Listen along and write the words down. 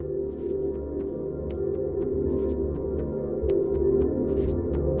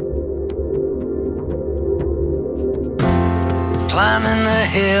I'm in the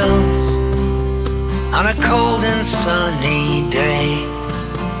hills on a cold and sunny day.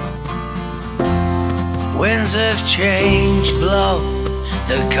 Winds of change blow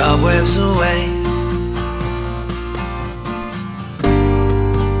the cobwebs away,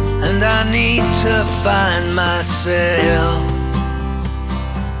 and I need to find myself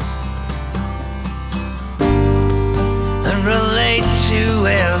and relate to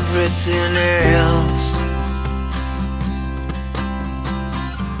everything else.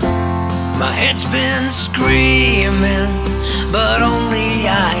 My head's been screaming, but only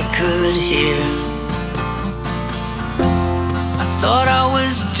I could hear. I thought I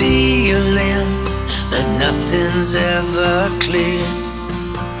was dealing, but nothing's ever clear.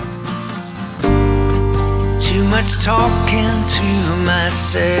 Too much talking to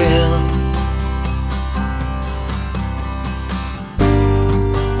myself.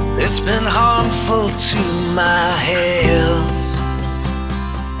 It's been harmful to my health.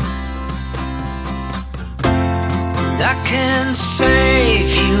 I can't save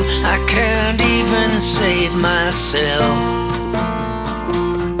you, I can't even save myself.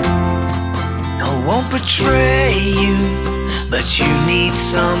 I won't betray you, but you need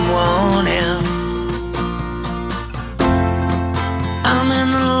someone else. I'm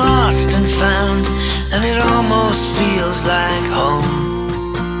in the lost and found, and it almost feels like home.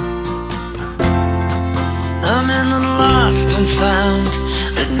 I'm in the lost and found,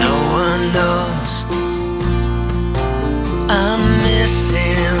 but no one knows I'm missing.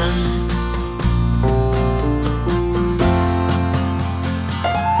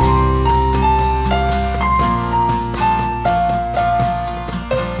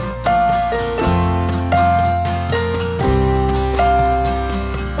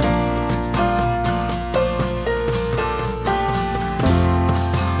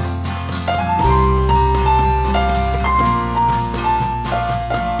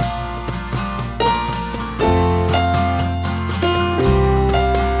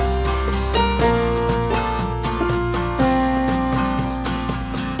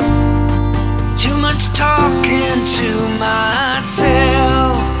 Talking to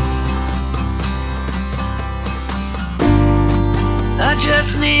myself. I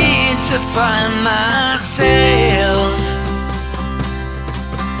just need to find myself.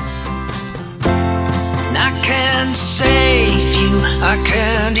 And I can't save you, I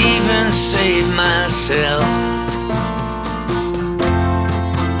can't even save myself.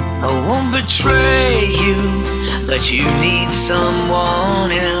 I won't betray you, but you need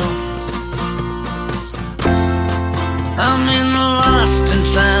someone else. I'm in the lost and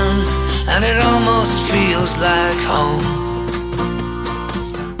found, and it almost feels like home.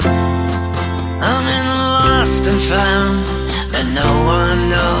 I'm in the lost and found, and no one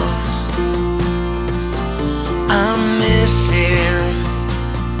knows I'm missing.